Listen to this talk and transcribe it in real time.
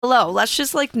Hello, let's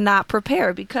just like not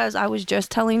prepare, because I was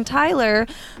just telling Tyler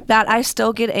that I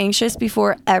still get anxious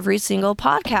before every single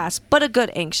podcast, but a good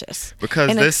anxious.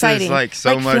 Because and this exciting. is like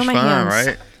so much feel my fun, hands.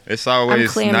 right? It's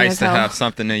always clammy nice as to hell. have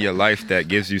something in your life that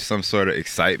gives you some sort of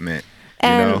excitement.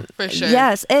 And you know? For sure.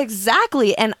 Yes,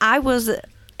 exactly. And I was,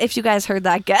 if you guys heard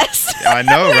that guest. I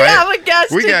know, we right? have a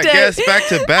guest We got today. guests back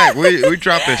to back. We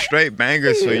dropping straight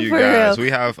bangers for you For guys. real. We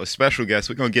have a special guest.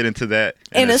 We're going to get into that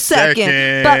in a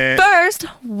second. But first,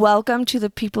 welcome to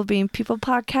the People Being People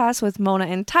podcast with Mona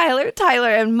and Tyler. Tyler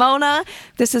and Mona.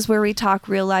 This is where we talk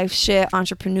real life shit,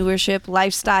 entrepreneurship,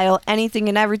 lifestyle, anything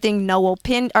and everything. No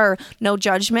no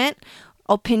judgment.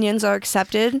 Opinions are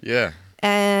accepted. Yeah.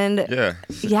 And Yeah.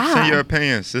 Yeah. Send your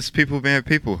opinions. This is People Being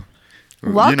People.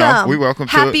 welcome. You know, we welcome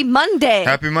to Happy it. Monday.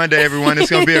 Happy Monday, everyone.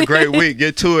 It's going to be a great week.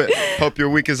 Get to it. Hope your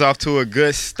week is off to a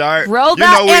good start. Roll you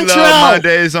that know we intro. love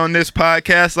Mondays on this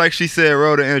podcast. Like she said,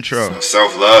 roll the intro.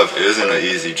 Self-love isn't an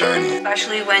easy journey.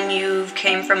 Especially when you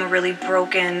came from a really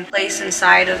broken place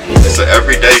inside of you. It's an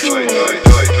everyday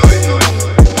choice.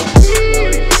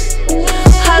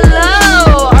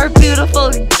 Hello, our beautiful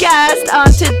guest on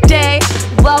today.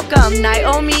 Welcome,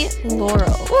 Naomi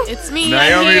Laurel. It's me.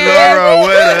 Naomi I'm here. Laurel,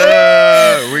 what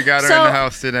up? We got her in the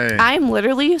house today. I'm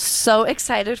literally so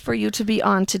excited for you to be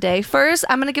on today. First,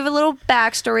 I'm going to give a little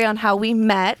backstory on how we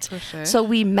met. For sure. So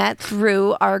we met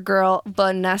through our girl,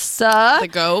 Vanessa. The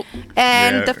GOAT.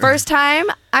 And Yeah. the first time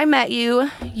I met you,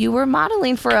 you were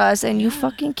modeling for us and you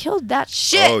fucking killed that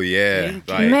shit. Oh, yeah.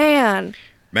 Like,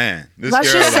 Man, this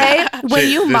let's girl, just like, say, when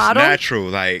you just model, natural,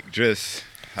 like, just...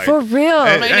 Like, for real.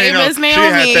 Hey, My hey, name no, is she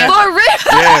had Naomi. that- For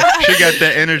real. Yeah, she got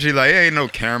that energy like, ain't no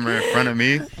camera in front of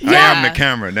me. I Yeah. am the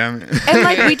camera, damn it. And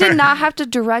like we did not have to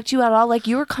direct you at all. Like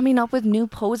you were coming up with new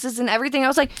poses and everything. I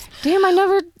was like, damn, I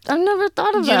never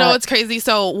thought of that. You know what's crazy?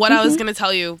 So what I was gonna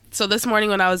tell you. So this morning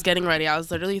when I was getting ready, I was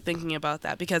literally thinking about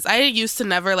that because I used to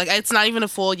never like. It's not even a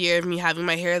full year of me having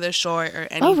my hair this short or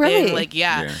anything. really? Like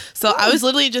yeah. Yeah. So I was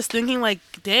literally just thinking like,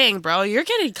 dang, bro, you're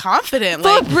getting confident. For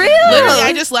Like real? literally,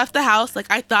 I just left the house. Like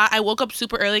I woke up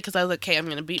super early because I was like, okay, I'm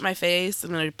gonna beat my face. I'm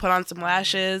gonna put on some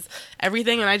lashes,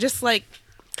 everything, and I just like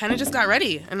kind of just got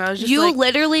ready, and I was just you like,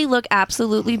 literally look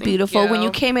absolutely beautiful. When you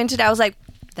you. came in today, I was like,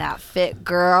 that fit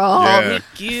girl. Yeah.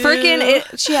 thank you. Freaking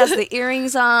it. She has the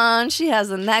earrings on. She has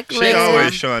the necklace. She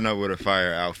always showing up with a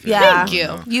fire outfit. Yeah. Thank you.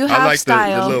 know? You I have like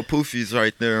style. the little poofies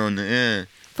right there on the end.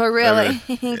 For real. Uh,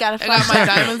 Gotta I got my find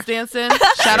diamonds dancing.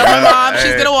 Shout out my mom. She's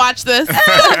Hey. gonna watch this.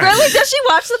 Really? Does she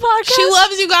watch the podcast? She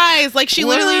loves you guys. Like she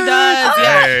literally What? does.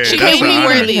 Yeah. Hey, She that's made me an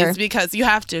wear honor. these because you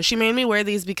have to. She made me wear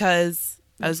these because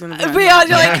I was gonna be on Be here.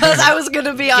 on because I was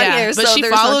gonna be on Yeah, here. but so she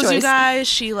there's follows no choice. you guys.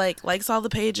 She like likes all the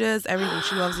pages, everything.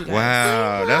 She loves you guys.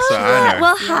 Wow, that's an Yeah. honor.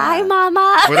 Well, hi,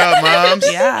 mama. What up,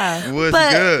 moms? Yeah. What's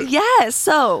But good? yes,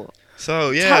 so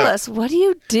So, yeah. tell us, what do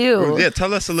you do? Yeah,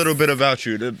 tell us a little bit about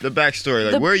you, the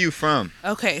backstory. Like, where are you from?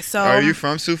 Okay, so Are you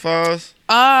from Sioux Falls?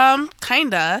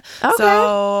 kinda. Okay.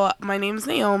 So my name's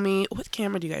Naomi. What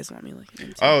camera do you guys want me looking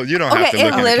into? Oh, you don't have to Okay,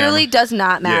 look it in literally the does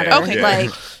not matter. Yeah, Okay, yeah. Like,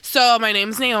 So my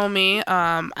name's Naomi.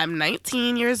 I'm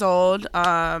 19 years old.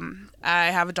 I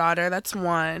have a daughter that's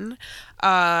 1.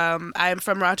 I'm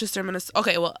from Rochester, Minnesota.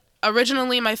 Okay, well,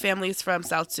 originally my family's from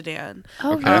South Sudan.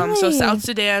 oh, Okay. really? So South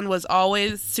Sudan was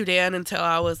always Sudan until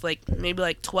I was like maybe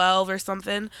like 12 or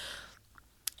something.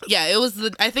 Yeah, it was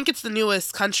I think it's the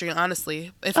newest country,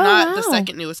 honestly. If Oh, not the wow.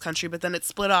 second newest country, but then it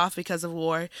split off because of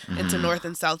war into North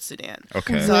and South Sudan.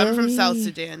 Okay. So I'm from Really? South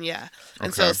Sudan, yeah.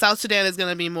 And so Okay. South Sudan is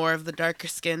going to be more of the darker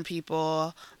skinned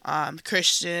people,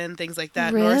 Christian, things like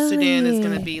that. North Sudan is going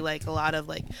Really? to be like a lot of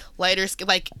like lighter skin,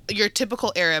 like your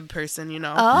typical Arab person, you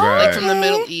know, Oh, Right. like from the okay.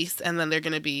 Middle East. And then they're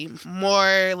going to be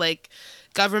more like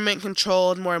government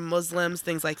controlled, more Muslims,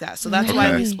 things like that. So that's why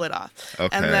we Really? split off. Okay,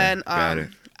 And then got it.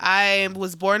 I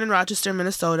was born in Rochester,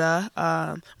 Minnesota.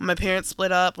 My parents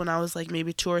split up when I was like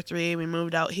maybe 2 or 3. We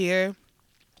moved out here.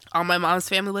 All my mom's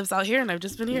family lives out here, and I've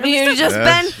just been here. ever You've since. just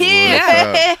That's been here.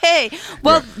 what's Hey.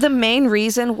 Well, the main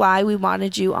reason why we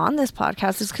wanted you on this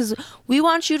podcast is because we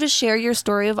want you to share your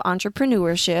story of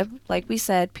entrepreneurship. Like we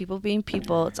said, people being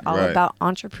people, it's all Right. about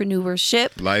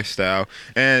entrepreneurship. Lifestyle.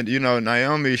 And, you know,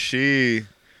 Naomi,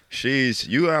 she's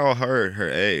you all heard her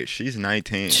age. She's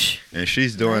 19 and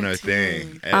she's doing her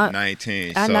thing at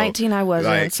 19. At So, 19, I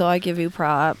wasn't, like, so I give you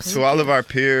props. to all of our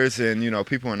peers and, you know,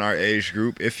 people in our age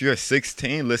group, if you're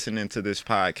 16 listening to this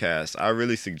podcast, I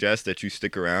really suggest that you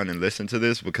stick around and listen to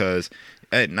this because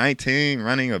at 19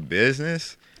 running a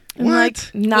business, And, what?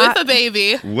 like, not With a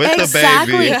baby. With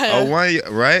Exactly. a baby, a 1 year,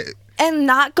 right? and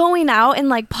not going out and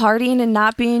like partying and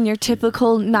not being your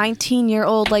typical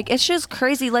 19-year-old. Like, it's just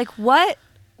crazy. Like, what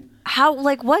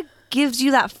gives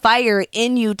you that fire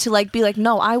in you to like be like,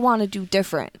 no, I want to do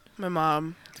different? My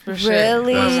mom. For sure.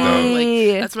 Really? My mom,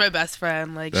 like, that's my best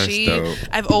friend. Like That's dope.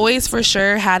 I've always for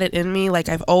sure had it in me. Like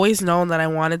I've always known that I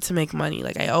wanted to make money.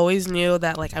 Like I always knew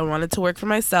that like I wanted to work for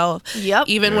myself. Yep.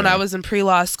 Even when I was in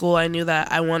pre-law school, I knew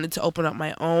that I wanted to open up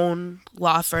my own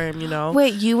law firm, you know.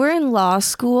 Wait, you were in law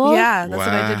school? Yeah, that's what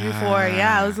I did before.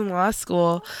 Yeah, I was in law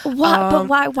school. What?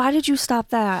 But why did you stop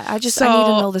that? I need to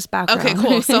know this background. Okay,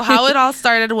 cool. So how it all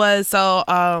started was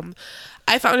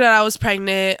I found out I was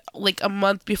pregnant like a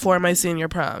month before my senior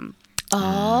prom.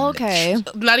 Oh, okay.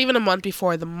 Not even a month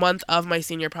before, the month of my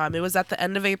senior prom. It was at the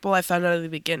end of April. I found out at the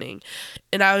beginning,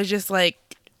 and I was just like,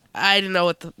 I didn't know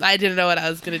what I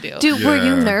was gonna do. Dude, were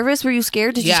you nervous? Were you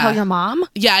scared? Did you tell your mom?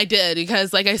 Yeah, I did,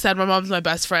 because like I said, my mom's my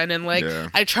best friend, and like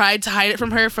I tried to hide it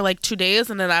from her for like 2 days,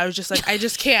 and then I was just like, I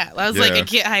just can't. I was like, I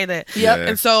can't hide it. Yep.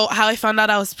 And so how I found out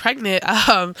I was pregnant,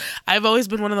 I've always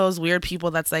been one of those weird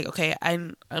people that's like, okay,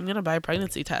 I'm gonna buy a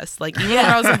pregnancy test, like even when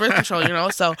I was in birth control, you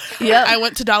know. So I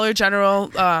went to Dollar General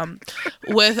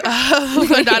with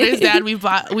my daughter's dad. We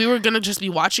were gonna just be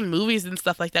watching movies and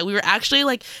stuff like that. We were actually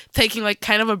like taking like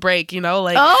kind of a break, you know,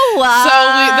 like, oh wow. So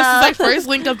this is our first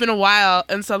link up in a while,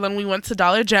 and so then we went to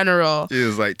Dollar General. He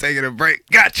was like, taking a break.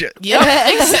 Gotcha. Yep,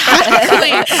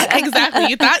 exactly.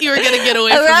 You thought you were gonna get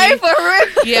away from me, for real?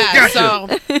 Yeah.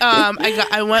 Gotcha.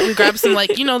 So we grabbed some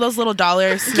like, you know, those little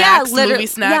dollar snacks, movie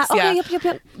snacks. Yeah. Okay,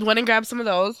 yep. Went and grabbed some of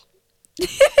those.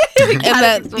 and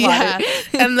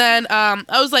then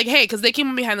I was like, hey, because they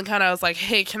came behind the counter. I was like,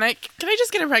 hey, can I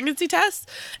just get a pregnancy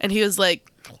test? And he was like,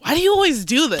 why do you always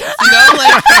do this? You know,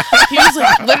 like he was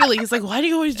like, literally, he's like, why do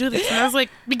you always do this? And I was like,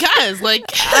 because like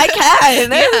I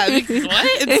can. Yeah,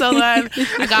 what? And so then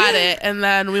I got it, and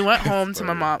then we went home to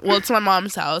my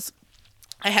mom's house.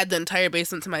 I had the entire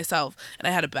basement to myself, and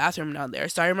I had a bathroom down there.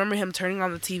 So I remember him turning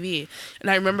on the TV, and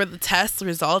I remember the test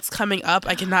results coming up.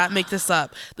 I cannot make this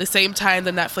up. The same time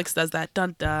that Netflix does that.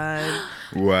 Dun dun.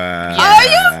 Wow. Yeah. Are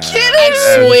you kidding?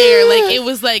 I swear, like it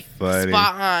was like funny.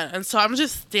 Spot on. And so I'm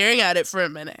just staring at it for a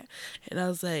minute, and I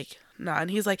was like, nah. And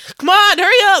he's like, come on,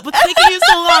 hurry up, what's taking you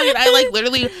so long? And I like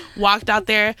literally walked out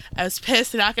there. I was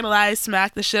pissed, not gonna lie, I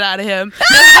smacked the shit out of him.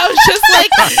 And I was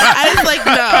like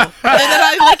no. And then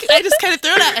I just kind of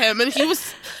threw it at him,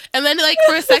 and then like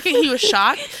for a second he was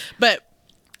shocked, but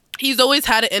he's always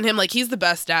had it in him. Like, he's the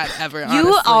best dad ever. You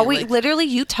honestly. always, like, literally,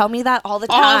 you tell me that all the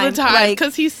time. all the time,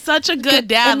 because he's such a good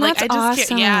dad. And Like, that's I just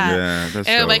awesome. can't. Yeah, Yeah, that's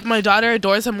and dope. like my daughter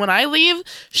adores him. When I leave,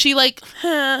 she like,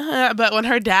 but when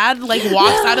her dad like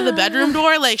walks out of the bedroom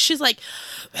door, like she's like.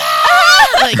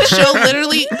 Like she'll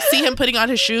literally see him putting on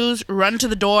his shoes, run to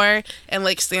the door, and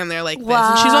like stand there like this.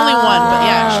 And she's only 1, but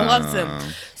yeah, she loves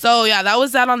him. So yeah, that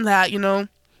was that on that. You know,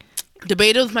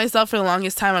 debated with myself for the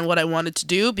longest time on what I wanted to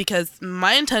do, because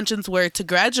my intentions were to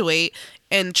graduate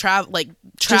and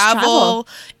travel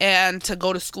and to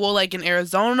go to school like in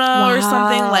Arizona or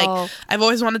something. Like, I've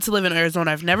always wanted to live in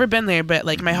Arizona. I've never been there, but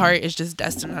like my heart is just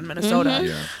destined on Minnesota.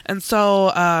 Yeah. And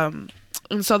so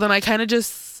then I kind of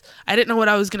just, I didn't know what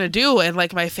I was gonna do, and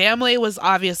like my family was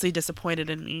obviously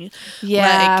disappointed in me.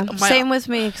 Yeah, like, same with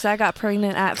me, because I got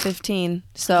pregnant at 15.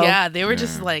 So yeah, they were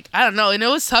just like, I don't know, and it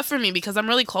was tough for me because I'm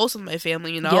really close with my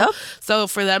family, you know. Yep. So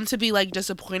for them to be like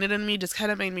disappointed in me just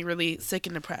kind of made me really sick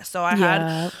and depressed. So I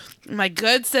had my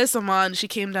good sis Aman. She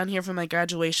came down here for my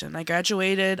graduation. I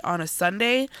graduated on a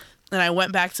Sunday. And I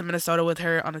went back to Minnesota with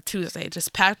her on a Tuesday.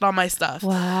 Just packed all my stuff.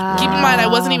 Wow. Keep in mind, I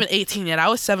wasn't even 18 yet. I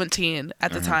was 17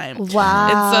 at the time. Wow.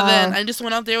 And so then I just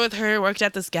went out there with her, worked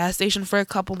at this gas station for a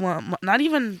couple months. I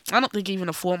don't think even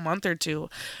a full month or two.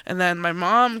 And then my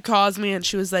mom calls me and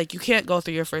she was like, you can't go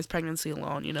through your first pregnancy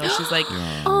alone. You know, she's like,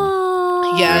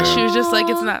 yeah, she was just like,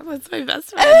 that's my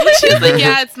best friend. She was like,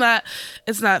 yeah,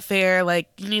 it's not fair. Like,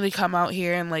 you need to come out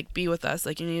here and like be with us.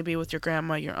 Like, you need to be with your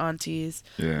grandma, your aunties,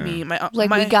 me,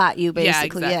 we got you,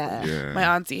 basically. Yeah, exactly. Yeah.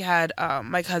 My auntie had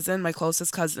my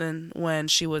closest cousin, when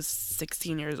she was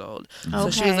 16 years old. So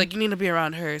she was like, you need to be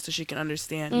around her so she can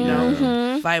understand, you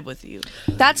know, vibe with you.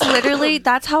 That's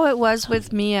how it was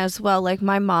with me as well. Like,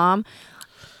 my mom,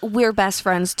 we're best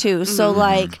friends too. So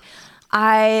like,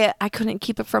 I couldn't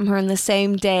keep it from her. In the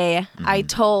same day, I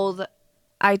told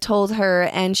her,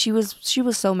 and she was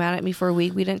so mad at me for a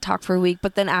week. We didn't talk for a week,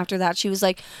 but then after that, she was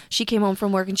like, she came home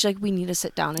from work and she's like, we need to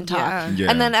sit down and talk. Yeah.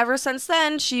 And then ever since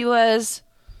then, she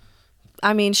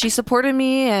supported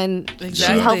me, and she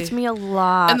helped me a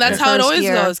lot. And that's the how it first always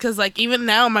year. goes. Because like, even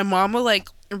now, my mom will like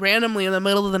randomly in the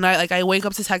middle of the night, like I wake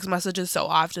up to text messages so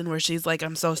often where she's like,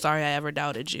 I'm so sorry I ever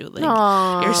doubted you. Like,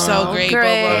 you're so great. Blah,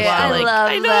 blah, blah. I like, love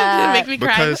I know, that. it's gonna make me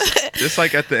cry. Because it's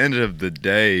like at the end of the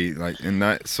day, like in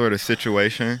that sort of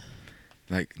situation,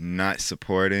 like not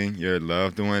supporting your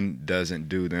loved one doesn't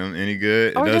do them any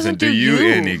good. Or It doesn't do you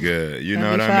any good. You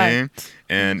know what I mean?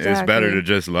 And it's better to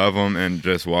just love them and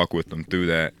just walk with them through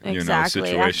that,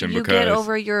 situation. After you get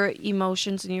over your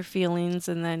emotions and your feelings,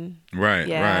 and then right.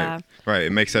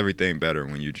 It makes everything better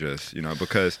when you just,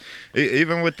 because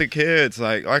even with the kids,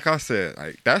 like I said,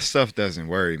 like that stuff doesn't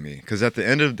worry me, because at the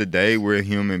end of the day, we're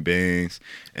human beings,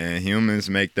 and humans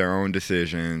make their own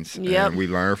decisions, and we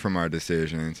learn from our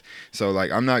decisions. So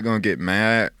like, I'm not gonna get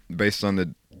mad based on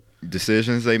the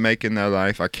decisions they make in their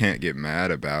life. I can't get mad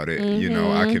about it.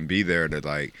 I can be there to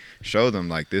like show them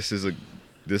like this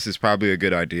is probably a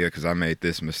good idea because I made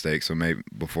this mistake so maybe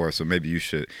you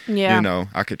should.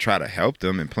 I could try to help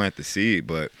them and plant the seed,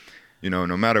 but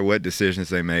no matter what decisions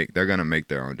they make, they're gonna make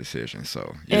their own decisions.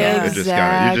 So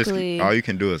all you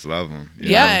can do is love them.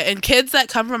 And kids that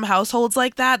come from households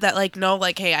like that like know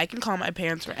like, hey, I can call my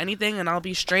parents for anything and I'll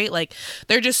be straight. Like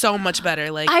they're just so much better.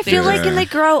 Like I feel like, and they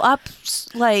grow up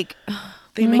like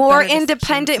more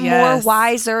independent, more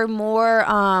wiser, more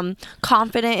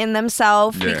confident in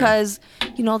themselves because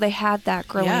they had that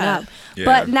growing up.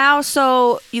 But now,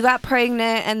 so you got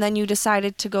pregnant and then you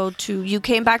decided to you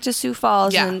came back to Sioux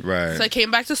Falls. Right. So I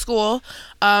came back to school,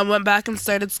 went back and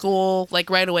started school like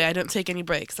right away. I didn't take any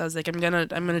breaks. I was like, I'm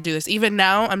gonna do this. Even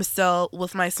now, I'm still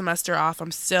with my semester off.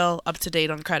 I'm still up to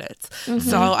date on credits.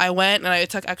 So I went and I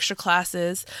took extra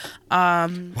classes.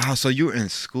 Wow. So you were in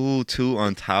school too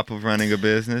on top of running a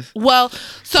business? Well,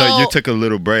 so you took a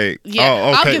little break. Yeah. Oh,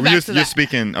 okay. I'll get back to You're that.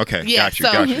 speaking. Okay. Yeah,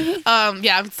 Got you.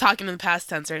 I'm talking in the past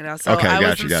tense right now. So okay, I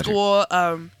was in got you. school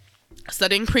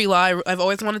studying pre-law. I've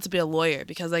always wanted to be a lawyer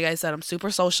because, like I said, I'm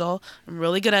super social. I'm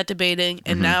really good at debating,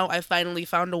 and now I finally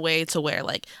found a way to where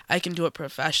like I can do it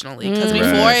professionally. Because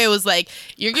before it was like,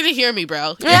 you're gonna hear me,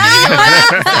 bro. You're gonna hear what I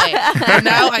have to say. And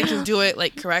now I can do it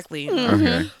like correctly.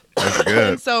 Okay, that's good.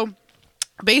 And so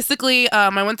basically,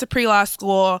 I went to pre-law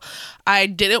school. I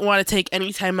didn't want to take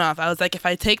any time off. I was like, if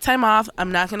I take time off,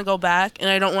 I'm not going to go back. And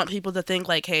I don't want people to think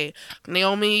like, hey,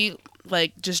 Naomi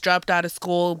like just dropped out of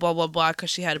school, blah, blah, blah, because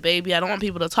she had a baby. I don't want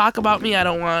people to talk about me. I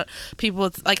don't want people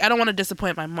to, like, I don't want to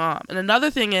disappoint my mom. And another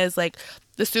thing is like,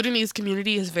 the Sudanese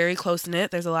community is very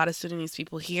close-knit. There's a lot of Sudanese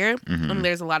people here, and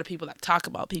there's a lot of people that talk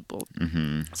about people.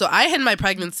 So I hid my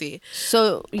pregnancy.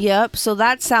 So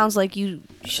that sounds like you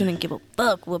shouldn't give a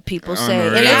fuck what people say.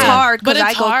 Right. And it's hard but because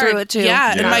it's I go hard. through it too.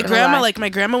 Yeah, and my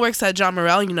grandma works at John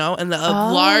Morrell, and the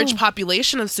large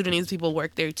population of Sudanese people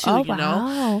work there too,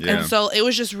 wow. Yeah. And so it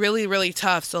was just really, really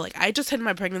tough. So like I just hid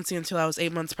my pregnancy until I was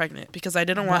 8 months pregnant because I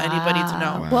didn't want anybody to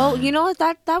know. Wow. Well, you know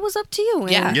that was up to you.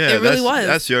 Yeah. Yeah, it really was.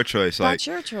 That's your choice. That's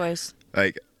your choice.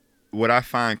 Like, what I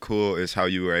find cool is how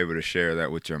you were able to share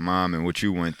that with your mom and what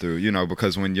you went through,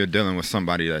 because when you're dealing with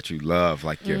somebody that you love,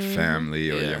 like your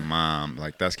family or your mom,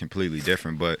 like that's completely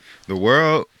different. But the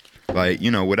world, like,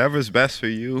 whatever's best for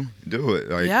you, do it.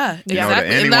 Like, exactly. To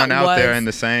anyone out there in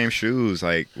the same shoes,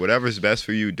 like whatever's best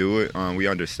for you, do it. We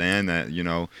understand that,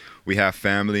 we have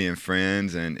family and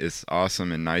friends, and it's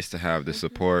awesome and nice to have the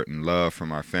support and love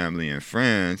from our family and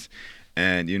friends.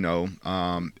 And,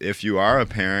 if you are a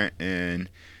parent and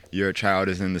your child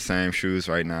is in the same shoes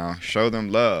right now, show them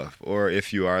love. Or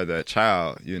if you are that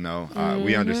child,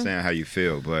 we understand how you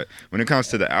feel. But when it comes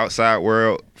to the outside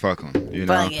world, fuck them,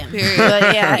 Fuck him.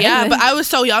 But but I was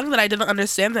so young that I didn't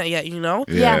understand that yet,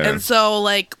 Yeah. And so,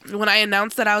 like, when I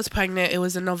announced that I was pregnant, it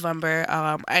was in November.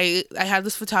 I had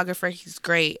this photographer. He's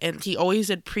great, and he always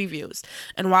did previews.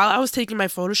 And while I was taking my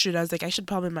photo shoot, I was like, I should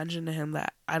probably mention to him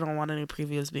that I don't want any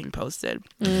previews being posted.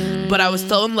 But I was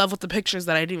so in love with the pictures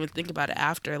that I didn't even think about it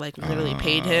after. Like, we literally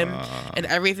paid him and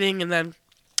everything, and then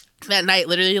that night,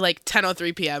 literally like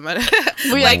 10:03 p.m.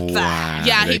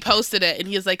 He posted it, and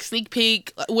he was like, sneak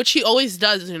peek, which he always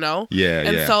does,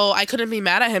 And so I couldn't be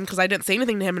mad at him because I didn't say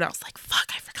anything to him, and I was like,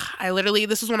 fuck, I forgot.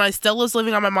 This is when I still was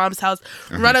living on my mom's house,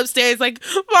 run upstairs like,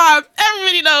 Mom,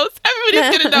 everybody knows,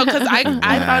 everybody's gonna know, because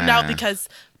I found out because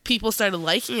people started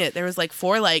liking it. There was like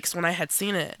 4 likes when I had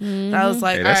seen it. And I was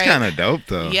like, hey, that's kind of dope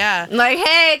though. Yeah. Like,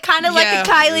 hey, kind of like a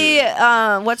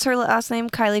Kylie, what's her last name?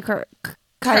 Kylie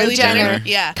Jenner.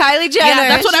 Yeah. Kylie Jenner. Yeah,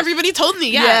 that's what everybody told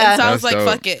me. Yeah. Yeah. And so I was That's like,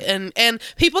 dope. fuck it. And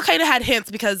people kind of had hints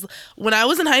because when I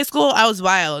was in high school, I was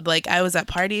wild. Like, I was at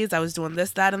parties. I was doing this,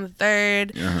 that, and the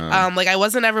third. Like, I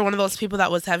wasn't ever one of those people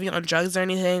that was heavy on drugs or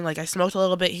anything. Like, I smoked a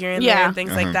little bit here and there and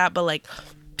things like that. But, like,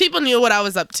 people knew what I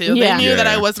was up to. Yeah. They knew that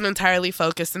I wasn't entirely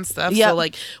focused and stuff. Yep. So,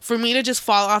 like, for me to just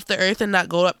fall off the earth and not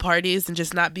go at parties and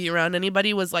just not be around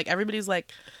anybody was like, everybody's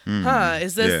like,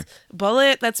 is this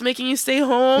Bullet that's making you stay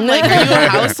home? Like, are you a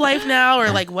housewife now? Or,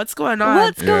 like, what's going on?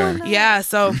 What's going on? Yeah,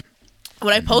 so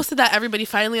when I posted that, everybody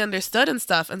finally understood and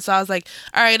stuff. And so I was like,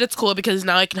 all right, it's cool because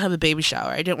now I can have a baby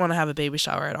shower. I didn't want to have a baby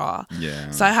shower at all.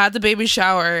 Yeah. So I had the baby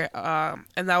shower,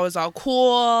 and that was all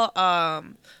cool.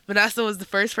 Vanessa was the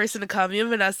first person to come. Me and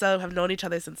Vanessa have known each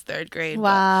other since 3rd grade.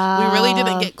 Wow. But we really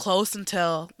didn't get close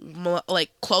until, like,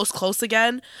 close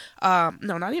again.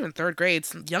 No, not even 3rd grade.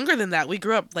 It's younger than that. We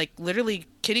grew up, like, literally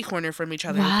kitty corner from each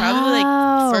other. Wow. Probably, like,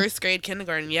 1st grade,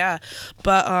 kindergarten, yeah.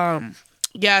 But,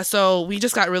 yeah, so we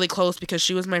just got really close because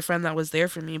she was my friend that was there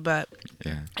for me. But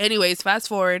anyways, fast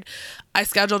forward, I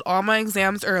scheduled all my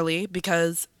exams early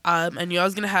because I knew I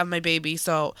was going to have my baby.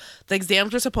 So the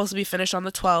exams were supposed to be finished on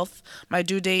the 12th. My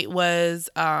due date was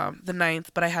the 9th,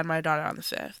 but I had my daughter on the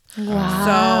 5th. Wow.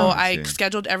 So I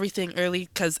scheduled everything early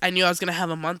because I knew I was going to have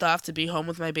a month off to be home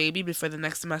with my baby before the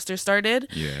next semester started.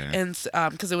 Yeah. And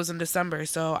because it was in December.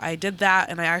 So I did that,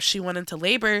 and I actually went into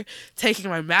labor taking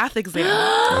my math exam.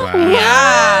 Wow.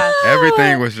 Yeah.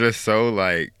 Everything was just so,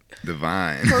 like,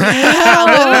 divine. Yeah,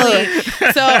 literally.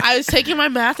 So I was taking my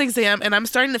math exam, and I'm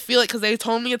starting to feel it because they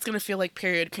told me it's going to feel like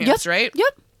period cramps, right?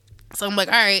 Yep. So I'm like,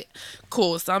 all right,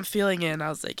 cool. So I'm feeling it, and I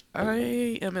was like,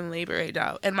 I am in labor right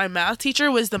now. And my math teacher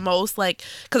was the most, like,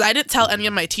 because I didn't tell any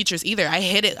of my teachers either. I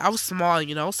hid it. I was small,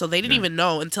 you know, so they didn't even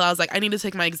know until I was like, I need to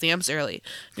take my exams early.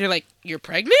 And they're like, you're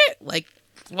pregnant? Like,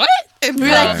 what? And We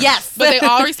were like, yes. but they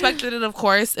all respected it, of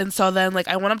course. And so then, like,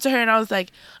 I went up to her and I was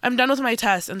like, I'm done with my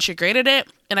test. And she graded it,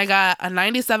 and I got a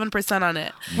 97% on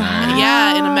it. Nice.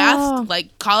 Yeah, in a math,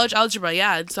 like, college algebra.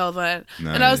 Yeah. And so then,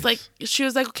 and I was like, Nice. she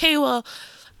was like, okay, well,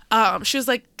 she was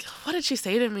like, what did she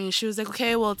say to me? She was like,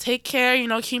 okay, well, take care, you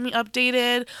know, keep me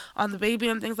updated on the baby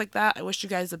and things like that. I wish you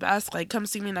guys the best. Like, come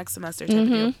see me next semester. Type of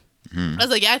deal. I was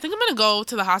like, yeah, I think I'm gonna go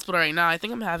to the hospital right now. I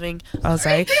think I'm having. Oh,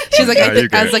 sorry. She's like, No, you're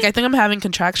good. I was like, I think I'm having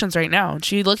contractions right now. And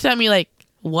she looked at me like,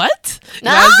 what? And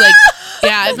I was like,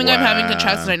 yeah, I think I'm having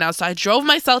contractions right now. So I drove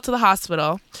myself to the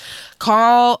hospital.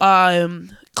 Call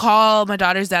my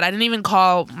daughter's dad. I didn't even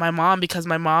call my mom because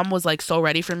my mom was like so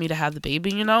ready for me to have the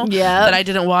baby, you know. Yeah. That I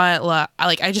didn't want.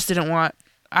 I just didn't want.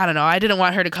 I don't know. I didn't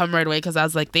want her to come right away because I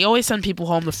was like, they always send people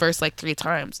home the first like 3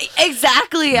 times.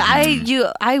 Exactly.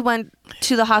 I went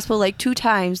to the hospital like 2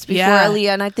 times before Aaliyah,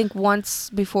 and I think once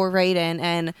before Raiden,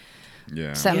 and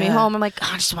sent me home. I'm like, oh,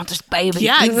 I just want this baby.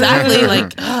 Yeah, exactly.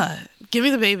 Like, give me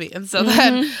the baby. And so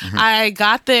then I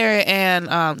got there,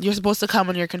 and you're supposed to come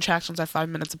when your contractions are 5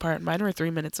 minutes apart. Mine were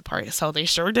 3 minutes apart, so they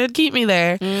sure did keep me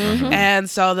there. And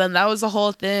so then that was the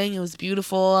whole thing. It was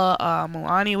beautiful.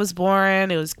 Milani was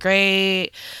born. It was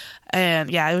great.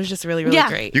 And yeah, it was just really, really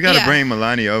great. You gotta bring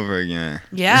Milani over again.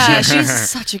 Yeah, She's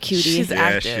such a cutie. She's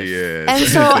active. Yeah, she is. And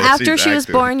so after She's she was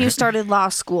active. born, you started law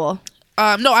school.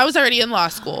 No, I was already in law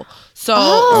school. So,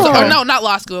 okay. no, not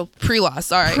law school, pre-law.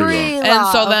 Sorry. Pre-law. And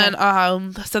so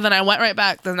okay. then, I went right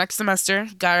back the next semester,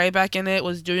 got right back in it,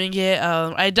 was doing it.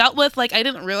 I dealt with I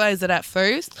didn't realize it at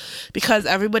first because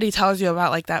everybody tells you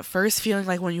about like that first feeling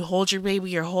like when you hold your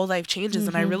baby, your whole life changes,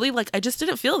 and I really I just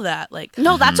didn't feel that. Like,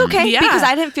 No, that's okay Yeah. because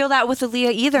I didn't feel that with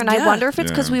Aaliyah either, and I Yeah. wonder if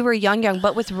it's because Yeah. we were young,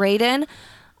 but with Raiden,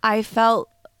 I felt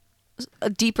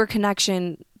a deeper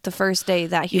connection the first day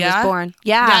that he was born.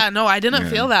 Yeah, no, I didn't Yeah.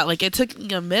 feel that. Like, it took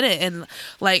me a minute, and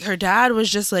like her dad was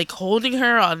just like holding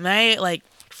her all night, like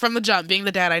from the jump, being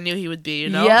the dad I knew he would be, you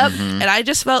know? Yep. And I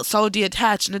just felt so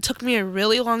detached, and it took me a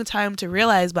really long time to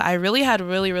realize, but I really had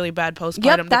really, really bad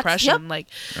postpartum depression. Like,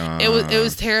 it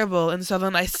was terrible. And so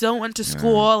then I still went to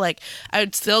school, like,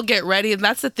 I'd still get ready, and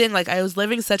that's the thing, like, I was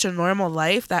living such a normal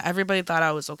life that everybody thought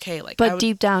I was okay. Like, But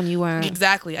deep down, you weren't.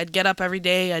 Exactly. I'd get up every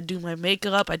day, I'd do my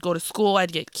makeup, I'd go to school,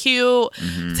 I'd get cute,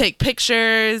 take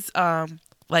pictures,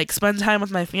 like spend time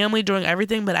with my family, doing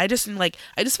everything, but I just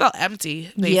felt empty,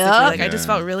 basically. Yep. Like I just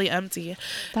felt really empty.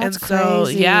 That's and so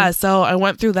crazy. so I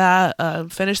went through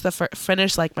that, finished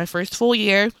like my first full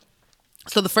year.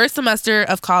 So the first semester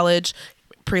of college,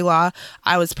 pre-law,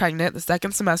 I was pregnant. The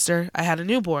second semester, I had a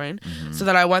newborn. So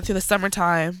then I went through the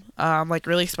summertime, like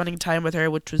really spending time with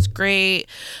her, which was great.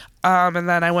 And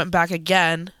then I went back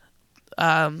again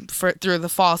through the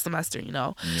fall semester, you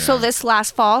know. So this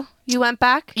last fall, you went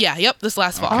back? Yeah, yep, this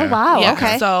last fall. Okay. Oh, wow. Yeah,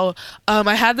 Okay. so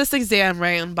I had this exam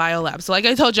right in biolab. So like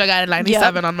I told you, I got a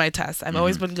 97 on my test. I've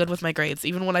always been good with my grades.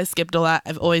 Even when I skipped a lot,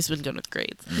 I've always been good with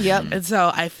grades. Yep. And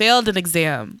so I failed an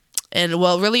exam. And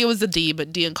well, really it was a D,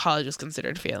 but D in college is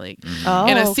considered failing. Oh,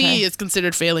 And a okay. C is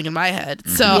considered failing in my head.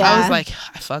 So Yeah. I was like,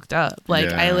 I fucked up. Like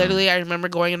Yeah. I remember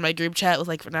going in my group chat with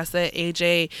like Vanessa,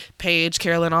 AJ, Paige,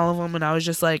 Carolyn, all of them. And I was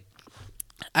just like,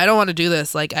 I don't want to do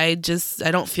this. Like, I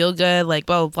don't feel good. Like,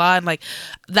 blah, blah, blah. And like,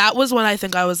 that was when I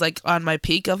think I was like on my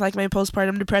peak of like my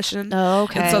postpartum depression. Oh,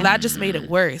 okay. And so that just made it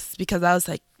worse because I was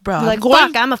like, bro, You're like,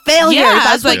 fuck, I'm a failure. Yeah,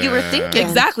 That's what like, you were thinking.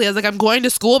 Exactly. I was like, I'm going to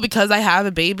school because I have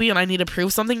a baby and I need to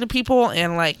prove something to people.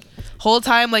 And like, whole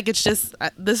time, like, it's just,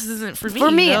 this isn't for me.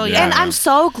 For me. You know? And I'm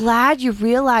so glad you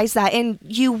realized that. And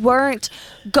you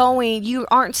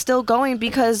aren't still going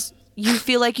because you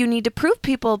feel like you need to prove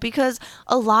people, because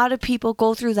a lot of people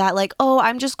go through that, like, oh,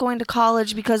 I'm just going to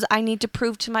college because I need to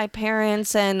prove to my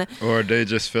parents, or they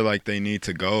just feel like they need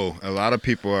to go. A lot of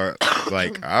people are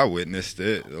like, I witnessed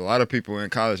it. A lot of people in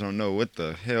college don't know what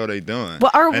the hell they doing,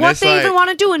 or what they even want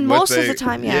to do, and most of the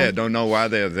time, don't know why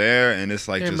they're there, and it's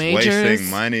like their just majors.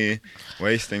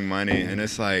 wasting money, and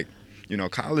it's like,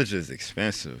 college is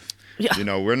expensive.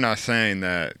 Yeah. We're not saying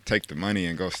that take the money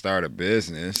and go start a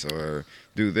business or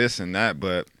do this and that,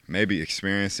 but maybe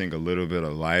experiencing a little bit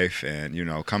of life and,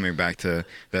 coming back to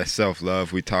that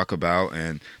self-love we talk about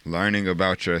and learning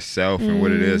about yourself and what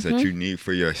it is that you need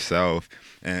for yourself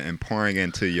and pouring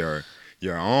into your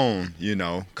own,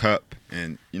 cup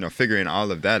and, figuring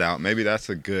all of that out. Maybe that's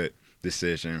a good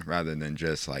decision rather than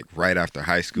just like right after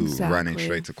high school running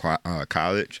straight to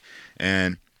college.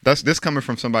 And this coming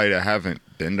from somebody that haven't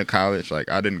been to college. Like,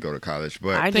 I didn't go to college,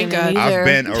 but I didn't either. either. I've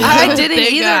been around. I didn't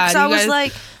Thank either, God, because I you was guys-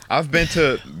 like, I've been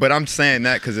to, but I'm saying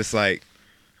that because it's like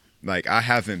I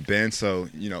haven't been, so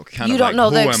kind You of don't like, know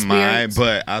who the am experience. I?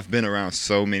 But I've been around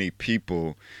so many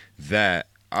people that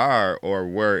are or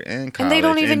were in college, and they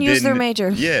don't even use their didn't- major.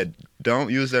 Yeah, don't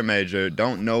use their major.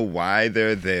 Don't know why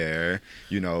they're there.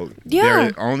 Yeah.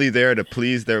 They're only there to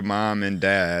please their mom and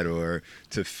dad or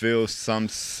to feel some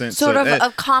sense sort of and-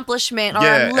 accomplishment, or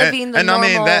I'm living the and normal.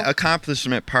 I mean, that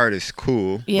accomplishment part is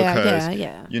cool because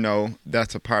yeah.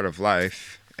 that's a part of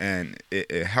life and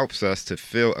it helps us to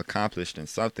feel accomplished in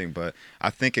something. But I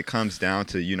think it comes down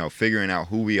to figuring out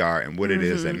who we are and what it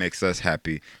is that makes us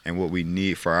happy and what we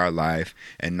need for our life,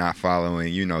 and not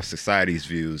following society's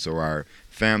views or our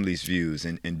family's views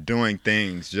and doing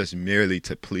things just merely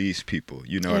to please people.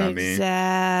 You know what I mean?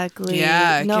 Exactly.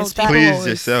 Yeah, No, 'cause that people Please always-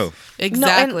 yourself.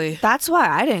 Exactly. No, and that's why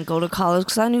I didn't go to college,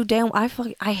 because I knew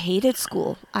I hated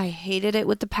school. I hated it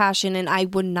with the passion, and I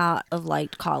would not have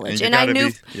liked college. And And you I gotta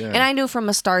knew, be- yeah. and I knew from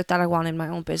the start that I wanted my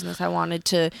own business. I wanted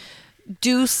to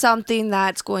do something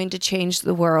that's going to change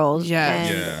the world. Yeah.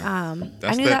 And, Yeah. I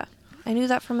That's knew that- that. I knew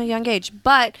that from a young age.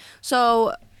 But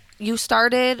so you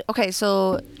started, okay,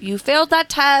 so you failed that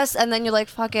test, and then you're like,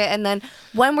 fuck it. And then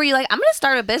when were you like, I'm going to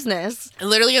start a business?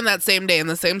 Literally in that same day, in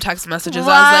the same text messages, I was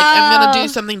like, I'm going to do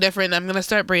something different. I'm going to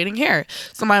start braiding hair.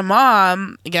 So my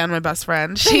mom, again, my best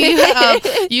friend, she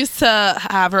used to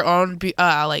have her own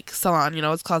salon.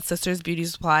 It's called Sisters Beauty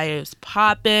Supply. It was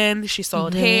poppin'. She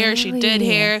sold hair. She did Really?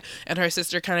 hair. And her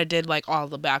sister kind of did like all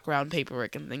the background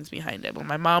paperwork and things behind it. But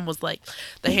my mom was like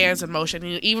the hands in motion.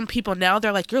 Even people now,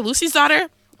 they're like, you're Lucy's daughter?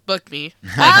 Book me.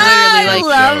 Like, I literally, like,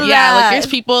 love yeah, like that. there's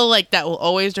people like that will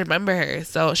always remember her.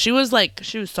 So she was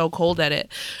so cold at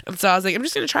it, and so I was like, I'm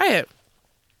just gonna try it.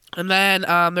 And then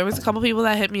there was a couple people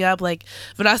that hit me up. Like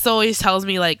Vanessa always tells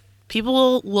me, like,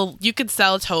 people will you could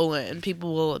sell Tola and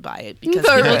people will buy it because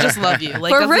For people real. just love you.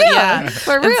 Like, For that's real. It, yeah.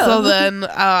 For And real. so then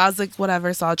I was like,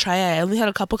 whatever. So I'll try it. I only had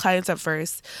a couple clients at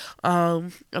first,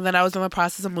 and then I was in the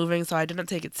process of moving, so I didn't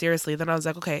take it seriously. Then I was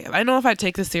like, okay, I know if I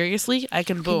take this seriously, I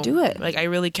can boom. do it. Like, I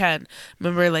really can.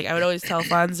 Remember, like, I would always tell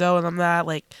Fonzo and I'm that,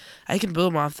 like, I can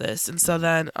boom off this. And so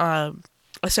then I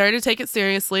started to take it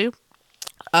seriously.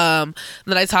 Then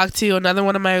I talked to another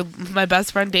one of my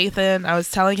best friend, Dathan. I was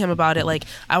telling him about it. Like,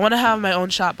 I want to have my own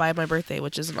shop by my birthday,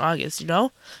 which is in August,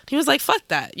 He was like, fuck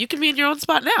that. You can be in your own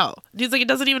spot now. He's like, it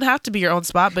doesn't even have to be your own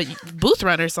spot, but booth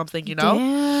run or something,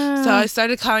 Damn. So I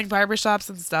started calling barbershops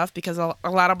and stuff because a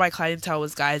lot of my clientele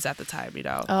was guys at the time,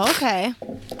 Oh, okay.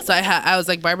 So I was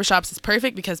like, barbershops is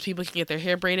perfect because people can get their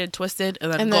hair braided, twisted,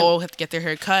 and then And go have to get their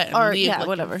hair cut and or, leave yeah, looking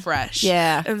whatever. fresh.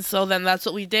 Yeah. And so then that's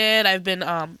what we did. I've been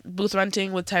booth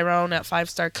renting with Tyrone at 5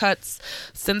 Star Cuts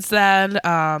since then.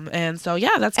 And so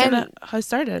yeah, that's kind of how I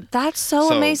started. That's so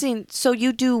So- amazing. So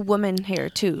you do women hair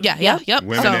too? Yeah, Yep. yep.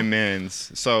 Women So- and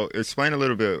men's. So explain a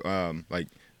little bit, like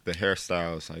the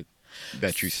hairstyles, like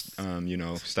that you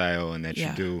style and that Yeah.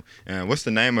 you do. And what's the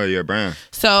name of your brand?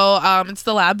 So it's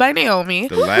the Lab by Naomi.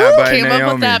 The Lab by Came Naomi.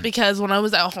 up with that because when I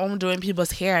was at home doing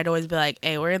people's hair, I'd always be like,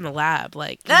 "Hey, we're in the lab."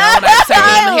 Like, when I started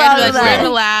doing the hair, I'd be like, love "We're in that. the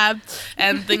lab,"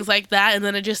 and things like that. And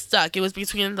then it just stuck. It was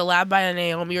between the Lab by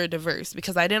Naomi or Diverse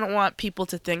because I didn't want people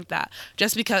to think that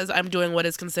just because I'm doing what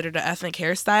is considered an ethnic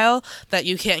hairstyle that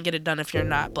you can't get it done if you're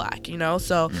not black.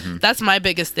 So that's my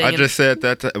biggest thing. I And- just said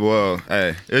that. Well,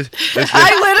 hey, it's just,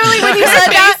 I literally, when you said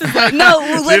that, no,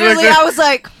 literally, at- I was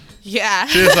like, yeah.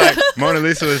 she was like, Mona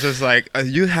Lisa was just like,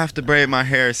 you have to braid my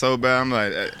hair so bad. I'm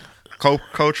like,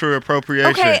 cultural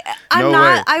appropriation. Okay, I'm no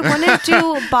not. way. I wouldn't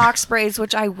do box braids,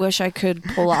 which I wish I could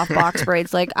pull off box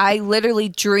braids. Like I literally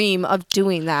dream of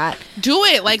doing that. Do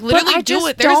it. Like But literally I do just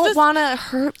it. There's don't this. want to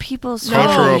hurt people's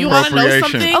Cultural feelings. You want to know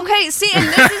appropriation. something? Okay, see, and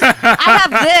this is I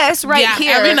have this right yeah,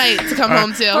 here. every night to come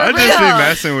home to. I just be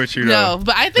messing with you though. No,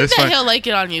 but I think It's that fine. he'll like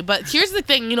it on you. But here's the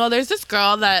thing, there's this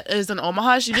girl that is in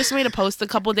Omaha. She just made a post a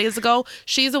couple days ago.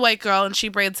 She's a white girl and she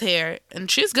braids hair and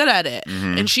she's good at it.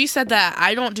 Mm-hmm. And she said that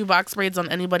I don't do box braids on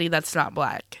anybody that's not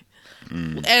black.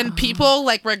 Mm. And people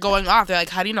were going off. They're like,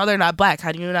 how do you know they're not black?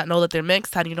 How do you not know that they're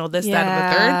mixed? How do you know this, that, and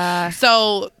the Yeah. third?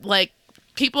 So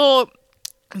people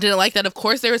didn't like that. Of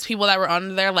course, there was people that were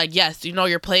on there like, yes, you know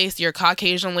your place. You're a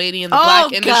Caucasian lady in the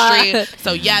black industry. God.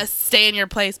 So yes, stay in your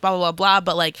place, blah, blah, blah,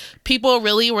 blah. But people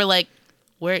really were like,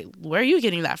 where are you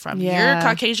getting that from? Yeah. You're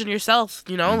Caucasian yourself,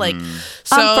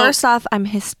 so First off, I'm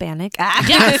Hispanic.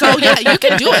 yeah, so yeah, you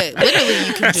can do it. Literally,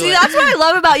 you can do See, it. that's what I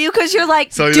love about you because you're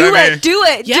like, So do that it, do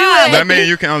it, Yeah. do it. That means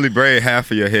you can only braid half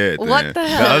of your head. Then. What the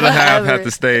hell? other half Whatever. have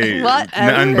to stay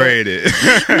Whatever. unbraided.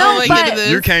 No, like, but look at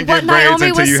this. You can't what get braids Naomi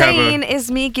until was you have saying a.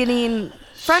 is me getting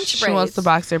French She braids. wants the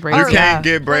boxer braids. You Oh, can't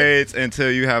yeah. get braids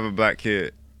until you have a black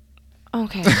kid.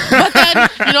 Okay. But then,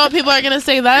 you know what people are gonna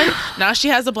say then? Now she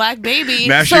has a black baby.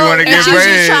 Now she want to and get she's braids.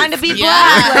 just trying to be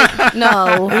Yeah. black. Like,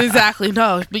 no. Exactly.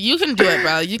 No, but you can do it,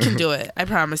 bro. You can do it. I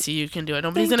promise you, you can do it.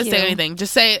 Nobody's Thank gonna say you. anything.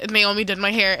 Just say Naomi did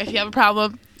my hair. If you have a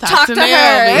problem, Talk to her.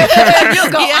 Naomi. You'll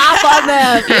go Yeah. off on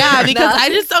them. Yeah, because No. I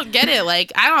just don't get it.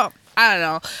 I don't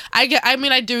know.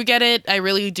 I do get it. I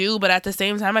really do. But at the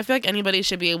same time, I feel like anybody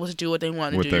should be able to do what they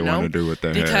want to What do. they you know? want to do with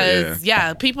their hair. Because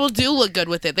yeah, people do look good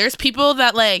with it. There's people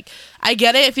that I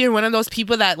get it if you're one of those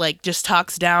people that just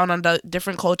talks down on the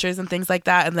different cultures and things like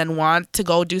that and then want to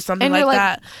go do something And like you're like-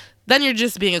 that, then you're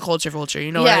just being a culture vulture,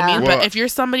 you know what I Yeah. mean? Well- But if you're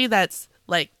somebody that's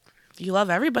you love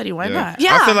everybody, why not?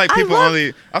 Yeah, I feel like I people love-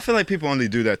 only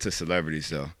do that to celebrities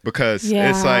though, because it's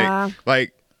Yeah.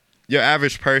 like your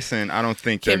average person. I don't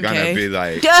think they're Kim gonna K. be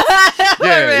like Yeah, your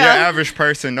average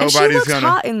person. And she Nobody's looks gonna.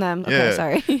 hot in them. Okay, Yeah,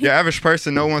 sorry. your average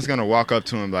person. No one's gonna walk up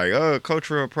to him like, "Oh,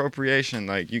 cultural appropriation."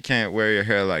 Like you can't wear your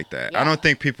hair like that. I Yeah. don't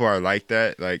think people are like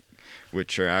that.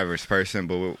 With your average person,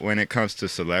 but when it comes to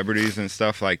celebrities and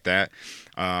stuff like that,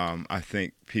 I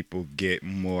think people get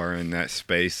more in that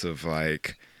space of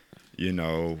wanting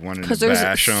 'Cause to there's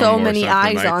bash them so or many something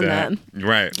eyes like on that. them.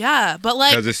 Right. Yeah, but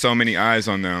Because there's so many eyes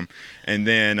on them, and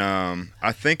then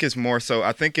I think it's more so.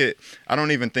 I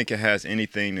don't even think it has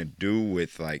anything to do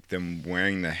with them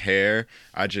wearing the hair.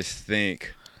 I just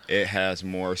think it has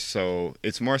more so.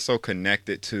 It's more so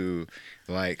connected to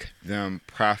them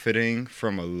profiting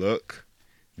from a look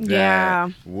that Yeah.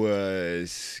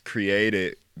 was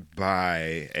created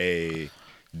by a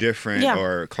different Yeah.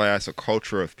 or class or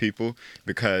culture of people,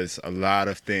 because a lot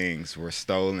of things were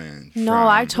stolen. No, from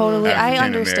I totally- I African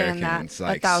understand that, Americans.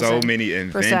 Like 1,000%. so many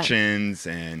inventions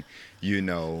and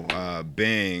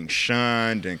being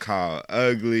shunned and called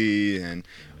ugly and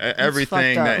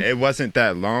everything fucked up. that it wasn't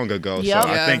that long ago. Yep. So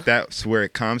I Yeah. think that's where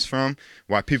it comes from.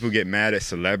 Why people get mad at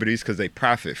celebrities, because they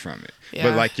profit from it.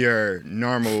 Yeah. But your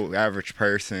normal average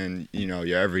person,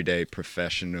 your everyday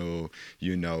professional,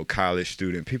 college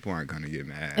student, people aren't gonna get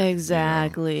mad.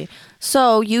 Exactly.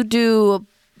 So you do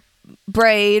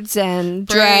braids and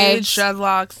braids, dreads.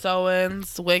 dreadlocks,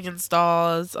 sew-ins, wig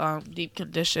installs, deep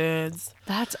conditions.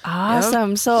 That's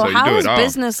awesome. So So you how do is it all.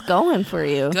 business going for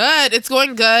you? Good. It's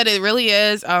going good. It really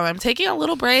is. I'm taking a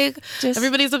little break. Just-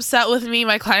 Everybody's upset with me.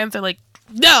 My clients are like,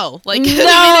 no. Like, No. you need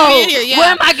to be in here. Yeah. Where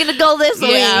am I gonna go this Yeah.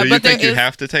 week? Do you but think there you is-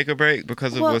 have to take a break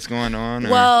because of Well- what's going on? or-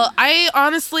 Well, I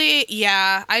honestly,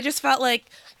 yeah, I just felt like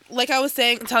I was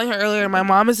telling her earlier, my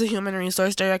mom is a human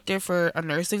resource director for a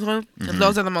nursing home, and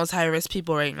those are the most high risk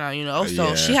people right now, So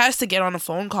Yeah. she has to get on a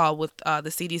phone call with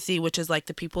the CDC, which is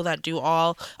the people that do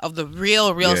all of the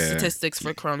real Yeah. statistics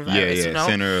for coronavirus. yeah,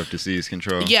 Center of Disease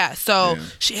Control. Yeah, so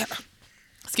Yeah.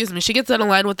 she gets on a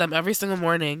line with them every single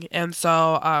morning, and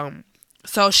so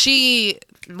she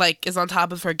is on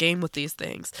top of her game with these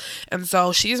things, and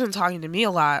so she's been talking to me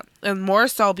a lot, and more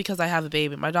so because I have a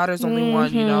baby. My daughter's only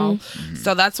one, Mm-hmm.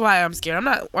 so that's why I'm scared.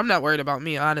 I'm not worried about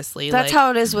me, honestly. That's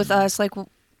how it is with us.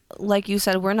 Like you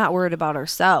said, we're not worried about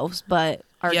ourselves, but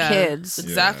our kids.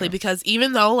 Exactly, Yeah. because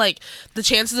even though the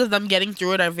chances of them getting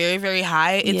through it are very, very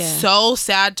high, it's Yeah. so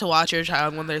sad to watch your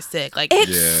child when they're sick.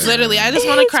 It's Yeah. Literally, I just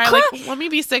want to It's cry. cra- Let me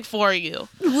be sick for you.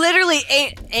 literally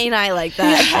ain't I like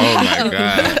that? Oh my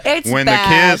god! It's when bad.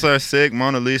 the kids are sick,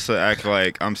 Mona Lisa act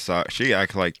like I'm sorry. She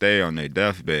act like they on their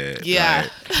deathbed. Yeah.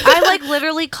 Like, I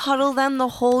literally cuddle them the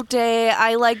whole day.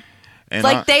 I And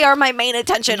like they are my main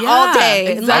attention Yeah, all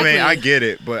day. exactly. I mean, I get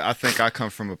it, but I think I come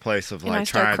from a place of And I like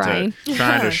start trying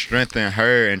crying. to strengthen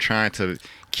her and trying to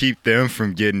keep them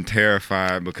from getting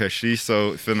terrified because she's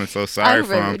so feeling so sorry I'm for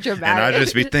very them. And dramatic. I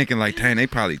just be thinking like, dang, they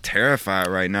probably terrified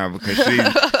right now because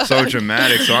she's so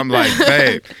dramatic. So I'm like,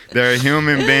 babe, they're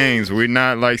human beings. We're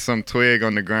not like some twig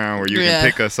on the ground where you can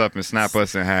pick us up and snap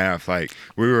us in half. Like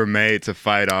we were made to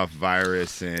fight off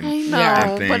virus and I know, Yeah.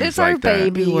 and but things it's our like that.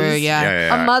 babies. We were,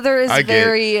 A mother is I get it.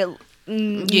 very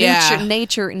Yeah.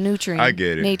 nurturing. I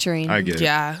get it. Naturing. I get it.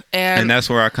 Yeah, And that's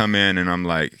where I come in and I'm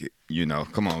like, you know,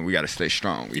 come on, we got to stay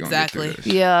strong. We Exactly. gonna get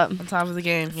through this. Yeah. on top of the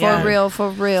game. For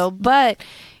real. But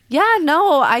yeah,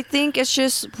 no, I think it's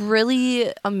just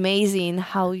really amazing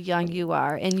how young you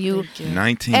are. And you,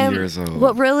 19 and years old.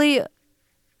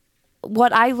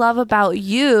 what I love about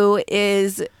you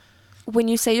is when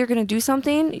you say you're going to do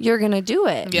something, you're going to do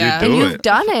it. Yeah. You And do you've it.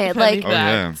 done it. Like, Oh,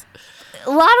 yeah. a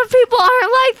lot of people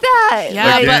aren't like that. Yeah,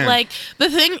 Like, Yeah. but like the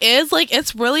thing is, like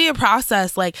it's really a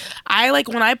process. Like I like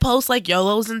when I post like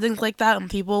YOLOs and things like that, and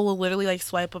people will literally like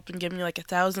swipe up and give me like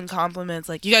 1,000 compliments.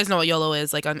 Like you guys know what YOLO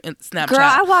is, like on Snapchat. girl,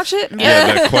 I watch it.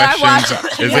 Yeah, the I watch questions.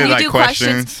 it. Is When it you like do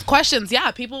questions? Questions,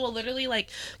 yeah. People will literally like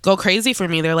go crazy for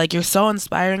me. They're like, "You're so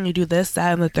inspiring. You do this,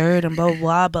 that, and the third, and blah blah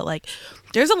blah." But like,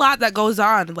 there's a lot that goes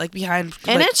on like behind.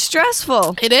 And like, it's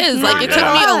stressful. it is like Not it took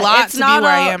me a a lot. lot It's to be not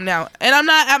where I a- am now, and I'm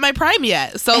not at my prime yet.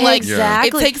 So like,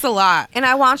 Exactly. it takes a lot. And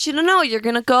I want you to know you're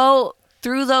going to go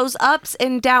through those ups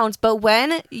and downs. But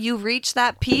when you reach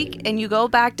that peak and you go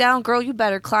back down, girl, you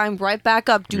better climb right back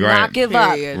up. Do Right. not give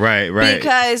Period. Right, right.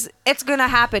 Because it's going to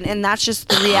happen. And that's just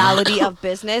the reality of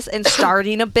business. And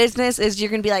starting a business is you're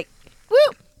going to be like, woo,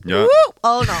 Yup. woo.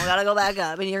 Oh, no, got to go back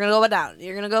up. And you're going to go down.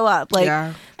 You're going to go up. Like,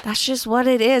 Yeah. that's just what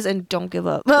it is. And don't give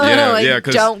up. Yeah, Like, yeah,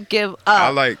 'cause don't give up. I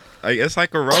like it's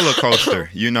like a roller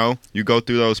coaster, you know. You go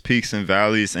through those peaks and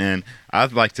valleys, and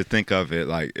I'd like to think of it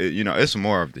like you know, it's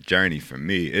more of the journey for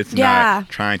me. It's Yeah. not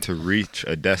trying to reach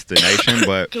a destination,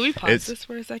 but Can we pause it's this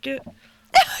for a second?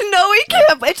 No, we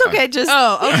can't. It's okay. Just,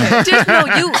 Oh, okay. just no.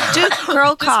 You just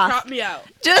girl Just cough. crop me out.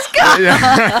 Just cough.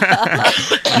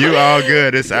 you all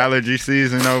good. It's allergy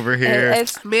season over here.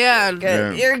 It's Man,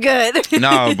 good. Yeah. You're good.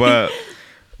 No, but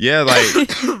yeah, like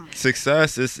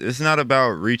success is it's not about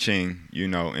reaching, you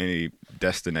know, any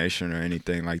destination or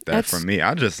anything like that. That's- For me,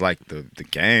 I just like the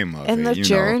game of And it, the you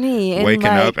journey, know, and waking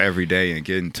like- up every day and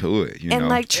getting to it, you And know.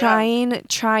 like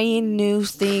trying new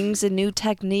things and new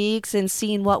techniques and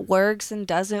seeing what works and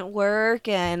doesn't work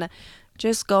and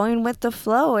just going with the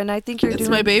flow. And I think you're it's doing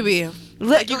my baby.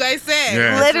 Like you guys say.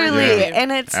 Yeah. That's my literally. baby.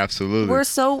 And it's Absolutely. we're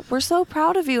so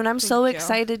proud of you, and I'm so Thank you.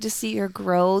 excited to see your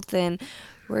growth and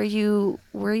where you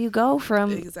go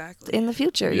from Exactly. in the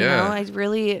future. You Yeah. know, I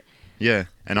really. Yeah,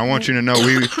 and I want you to know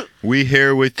we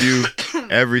here with you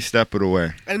every step of the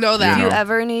way. I know that. If You you know.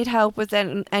 ever need help with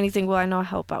anything, well, I know I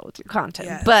help out with your content,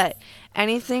 Yes. but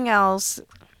anything else,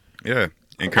 Yeah,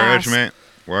 encouragement,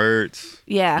 words,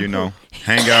 yeah. you know,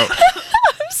 hang out.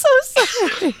 I'm so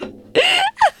sorry.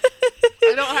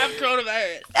 I don't have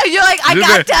coronavirus. And you're like, I You got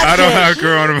said, tested. I don't have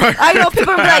coronavirus. I know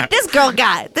people be like, this girl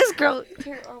got it. This girl.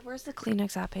 Here, oh, where's the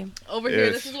Kleenex at, babe? Over here,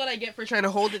 Yes. this is what I get for trying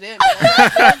to hold it in.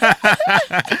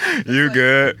 You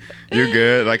good? You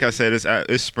good? Like I said,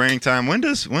 it's springtime.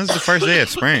 When's the first day of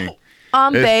spring?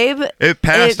 It's- Babe, It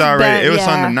passed It's already. been- It was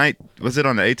on yeah. the night. Was it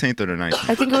on the 18th or the 19th?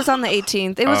 I think it was on the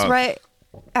 18th. It was Oh. right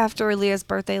after Leah's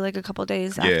birthday, like a couple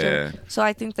days after. Yeah. So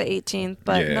I think the 18th.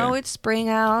 But Yeah. no, it's spring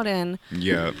out, and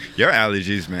Yeah, your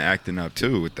allergies been acting up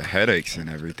too with the headaches and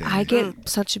everything. I get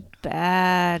such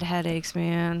bad headaches,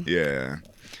 man. Yeah.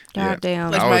 God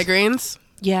damn. Like I was- migraines.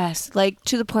 Yes, like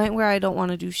to the point where I don't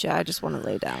want to do shit. I just want to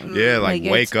lay down. Yeah, like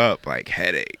it's- wake up, like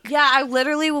headache. Yeah, I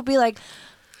literally will be like,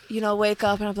 wake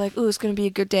up and I'm like, ooh, it's gonna be a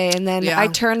good day, and then Yeah. I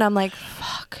turn and I'm like,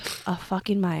 fuck, a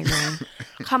fucking migraine.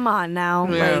 Come on now,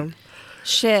 Yeah. like,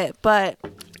 shit. But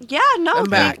yeah, no, I'm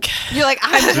back. You're like,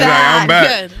 I'm She's back. like, I'm back.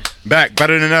 Good. Back,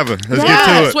 better than ever. Let's Yeah, get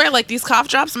I to it. swear, like these cough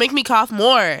drops make me cough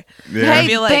more. Yeah. Hey,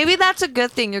 feel like- maybe that's a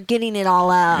good thing. You're getting it all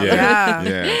out. Yeah.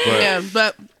 Yeah, but Yeah,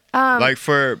 but like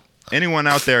for anyone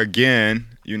out there again,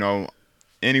 you know,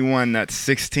 anyone that's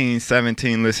 16,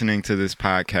 17 listening to this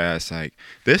podcast, like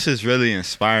this is really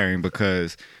inspiring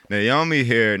because Naomi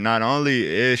here, not only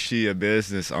is she a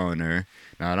business owner,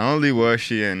 not only was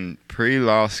she in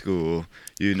pre-law school,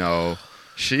 you know,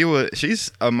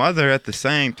 she's a mother at the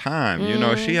same time. You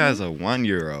know, she has a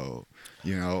 1-year-old,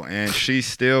 you know, and she's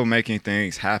still making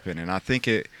things happen. And I think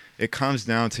it comes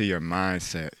down to your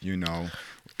mindset, you know.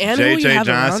 And who you JJ have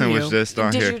Johnson around was you. just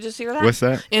on Did here. you just hear that? What's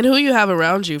that? And who you have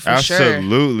around you, for sure.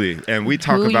 Absolutely. And we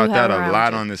talk Who you about have that a around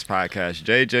lot you. on this podcast.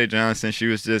 JJ Johnson, she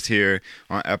was just here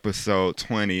on episode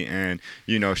 20. And,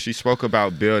 you know, she spoke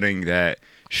about building that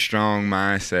strong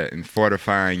mindset and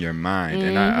fortifying your mind.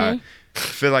 And I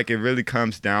feel like it really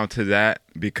comes down to that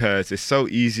because it's so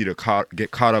easy to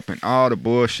get caught up in all the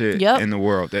bullshit in the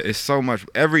world. That it's so much.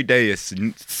 Every day it's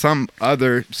some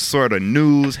other sort of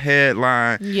news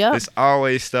headline. There's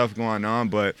always stuff going on,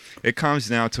 but it comes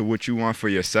down to what you want for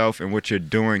yourself and what you're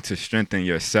doing to strengthen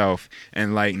yourself.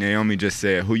 And like Naomi just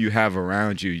said, who you have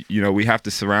around you. You know, we have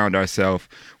to surround ourselves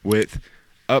with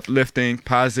uplifting,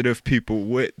 positive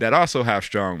people that also have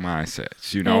strong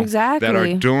mindsets, you know, that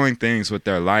are doing things with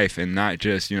their life and not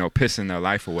just, you know, pissing their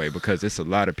life away, because it's a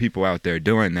lot of people out there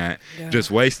doing that,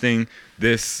 just wasting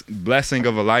this blessing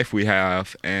of a life we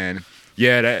have. And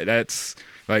that's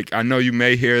like, I know you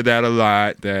may hear that a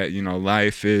lot, that, you know,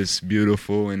 life is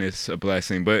beautiful and it's a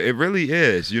blessing, but it really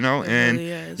is, you know,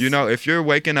 you know, if you're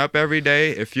waking up every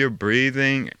day, if you're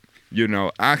breathing, you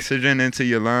know, oxygen into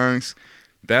your lungs,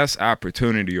 that's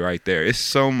opportunity right there. It's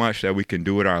so much that we can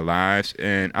do with our lives.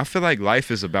 And I feel like life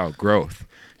is about growth.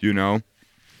 You know,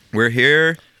 we're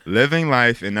here living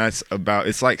life, and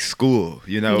it's like school,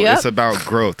 you know, it's about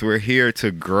growth. We're here to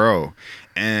grow.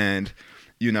 And,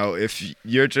 you know, if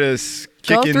you're just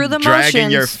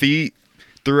dragging your feet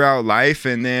throughout life,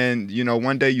 and then, you know,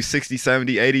 one day you're 60,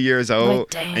 70, 80 years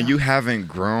old, and you haven't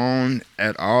grown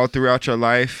at all throughout your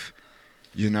life,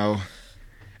 you know,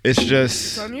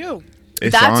 it's on you.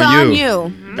 That's on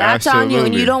you. That's on you.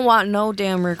 And you don't want no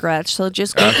damn regrets. So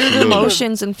just go through the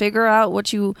motions and figure out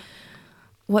what you're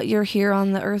here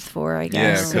on the earth for, I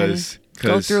guess. Yeah, because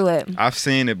go through it. I've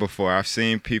seen it before. I've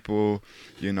seen people,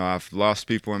 you know, I've lost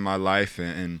people in my life.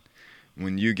 And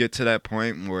when you get to that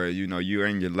point where, you know, you're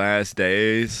in your last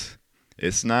days,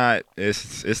 it's not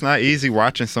easy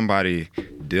watching somebody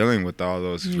dealing with all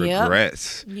those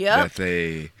regrets that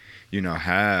they, you know,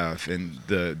 have, and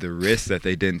the risks that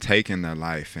they didn't take in their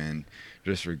life, and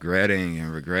just regretting.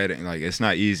 Like, it's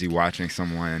not easy watching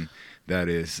someone that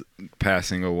is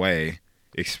passing away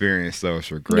experience those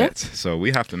regrets. So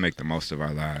we have to make the most of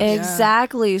our lives.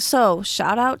 Exactly. So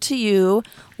shout out to you.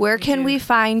 Where can we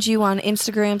find you on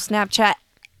Instagram, Snapchat,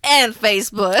 and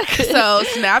Facebook? So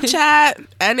Snapchat,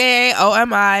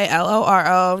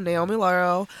 NAOMILORO, Naomi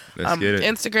Loro. Let's get it.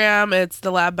 Instagram, it's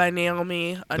The Lab by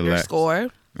Naomi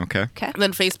 _ Okay. Okay. And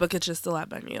then Facebook, it's just The Lab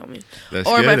by Naomi. Let's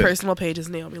or get my it. personal page is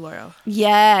Naomi Loro.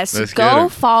 Yes. Let's go get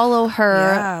it. follow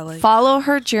her. Yeah, follow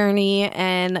her journey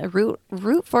and root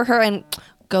for her, and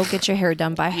go get your hair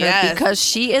done by her because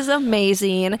she is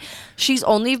amazing.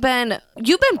 You've been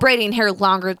braiding hair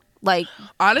longer, like,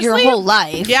 honestly, your whole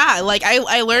life. Yeah, like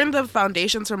I learned the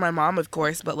foundations from my mom, of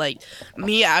course, but like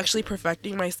me actually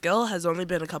perfecting my skill has only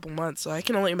been a couple months, so I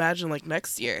can only imagine like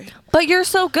next year. But you're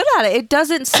so good at it. It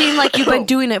doesn't seem like you've been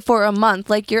doing it for a month.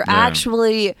 Like, you're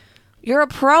you're a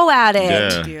pro at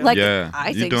it. Yeah. Like, yeah. I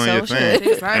You're think doing so. your thing. It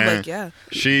takes time, And like, yeah.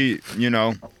 She, you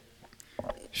know,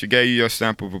 she gave you your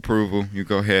stamp of approval. You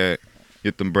go ahead,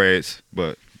 get them braids,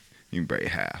 but you can braid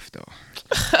half though.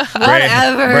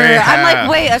 Whatever. braid I'm half. like,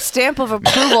 wait, a stamp of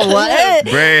approval. What?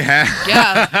 Braid half.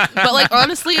 Yeah, but like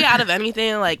honestly, out of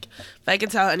anything, like if I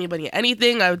could tell anybody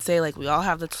anything, I would say like we all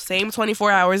have the same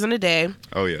 24 hours in a day.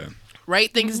 Oh yeah.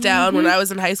 Write things down. When I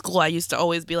was in high school, I used to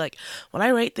always be like, when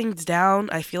I write things down,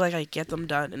 I feel like I get them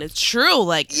done, and it's true.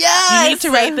 Like, you need to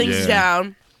write things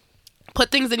down. Put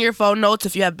things in your phone notes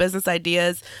if you have business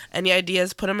ideas. Any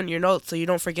ideas, put them in your notes so you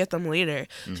don't forget them later.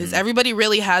 Because everybody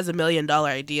really has $1 million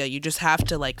idea. You just have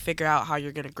to like figure out how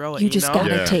you're gonna grow it. You just know?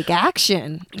 gotta take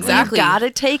action. Exactly. You gotta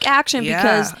take action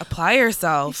because apply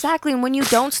yourself. exactly. And when you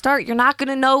don't start, you're not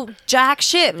gonna know jack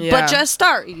shit. Yeah. But just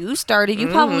start. You started. You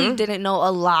probably didn't know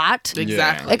a lot.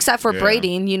 Exactly. Except for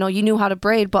braiding, you know, you knew how to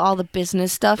braid, but all the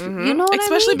business stuff, you know what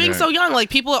Especially I mean? being so young, like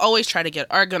people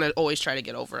are gonna always try to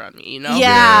get over on me, you know?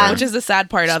 Yeah. Which is the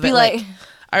sad part of Be it. like,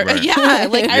 Right. Yeah,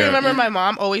 like I Yeah. remember my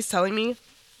mom always telling me,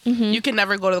 you can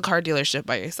never go to the car dealership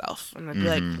by yourself. And I'd be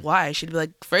like, why? She'd be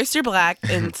like, first you're black,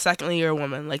 and secondly you're a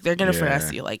woman. Like they're gonna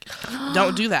finesse you. Like,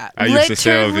 don't do that. I used to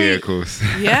sell Literally. vehicles.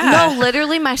 Yeah. no,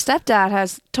 literally, my stepdad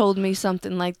has told me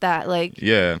something like that. Like,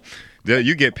 Yeah.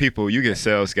 You get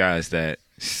sales guys that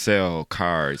sell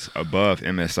cars above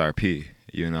MSRP,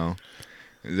 you know?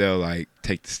 They'll like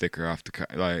take the sticker off the car.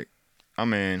 Like, I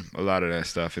mean, a lot of that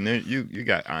stuff. And then you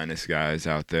got honest guys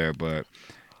out there, but,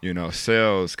 you know,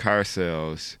 car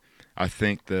sales, I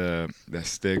think the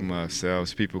stigma of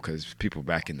salespeople, because people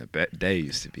back in the day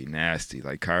used to be nasty.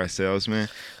 Like car salesmen,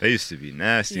 they used to be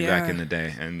nasty back in the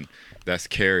day. And that's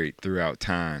carried throughout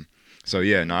time. So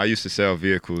yeah, no, I used to sell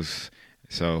vehicles.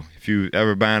 So if you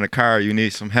ever buying a car, you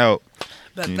need some help.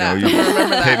 But You that, know, you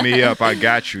remember that. hit me up. I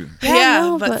got you. Yeah,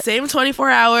 no, but same 24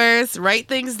 hours, write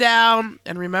things down,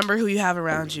 and remember who you have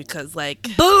around you. Because, like,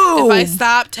 boom. if I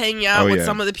stopped hanging out Oh, with yeah.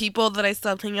 some of the people that I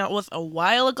stopped hanging out with a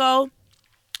while ago,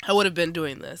 I would have been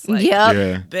doing this. Like, Yep.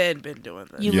 Yeah. been doing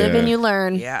this. You live and Yeah. you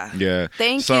learn. Yeah. Yeah.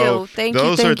 Thank So you. Thank you.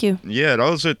 those Thank are- you. Yeah,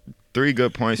 those are 3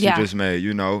 good points Yeah. you just made.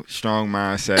 You know, strong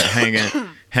mindset,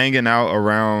 hanging out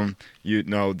around, you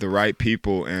know, the right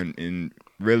people, and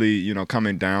really, you know,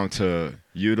 coming down to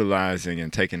utilizing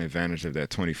and taking advantage of that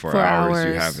 24 4 hours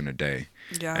you hours. have in a day.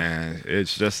 Yeah. And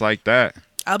it's just like that.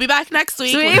 I'll be back next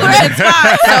week. Sweet. With a good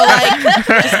spot. So,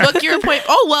 like, just book your appointment.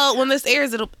 Oh, well, when this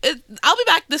airs, I'll be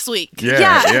back this week.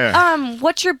 Yeah.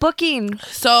 What's your booking?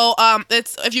 So,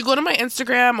 it's if you go to my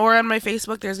Instagram or on my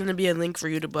Facebook, there's going to be a link for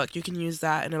you to book. You can use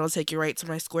that, and it'll take you right to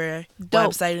my Square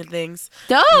Dope. website and things.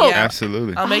 Dope. Yeah.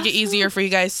 Absolutely. I'll make it easier for you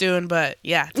guys soon, but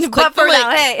yeah. Just But click the for link. now,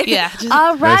 hey. Yeah. Just,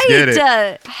 All Let's get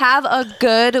right. it. Have a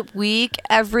good week,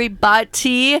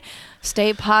 everybody.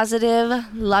 Stay positive.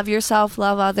 Love yourself.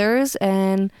 Love others.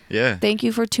 And Yeah. thank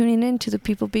you for tuning in to the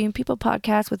People Being People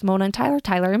podcast with Mona and Tyler.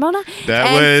 Tyler and Mona. That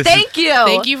And was thank you.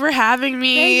 thank you for having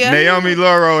me. Naomi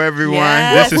Loro, everyone.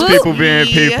 Yes. This is Woo. People Being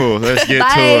People. Let's get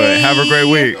Bye. to it. Have a great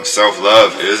week.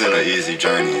 Self-love isn't an easy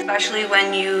journey. Especially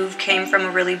when you came from a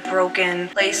really broken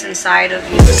place inside of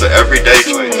you. It's an everyday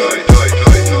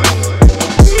choice.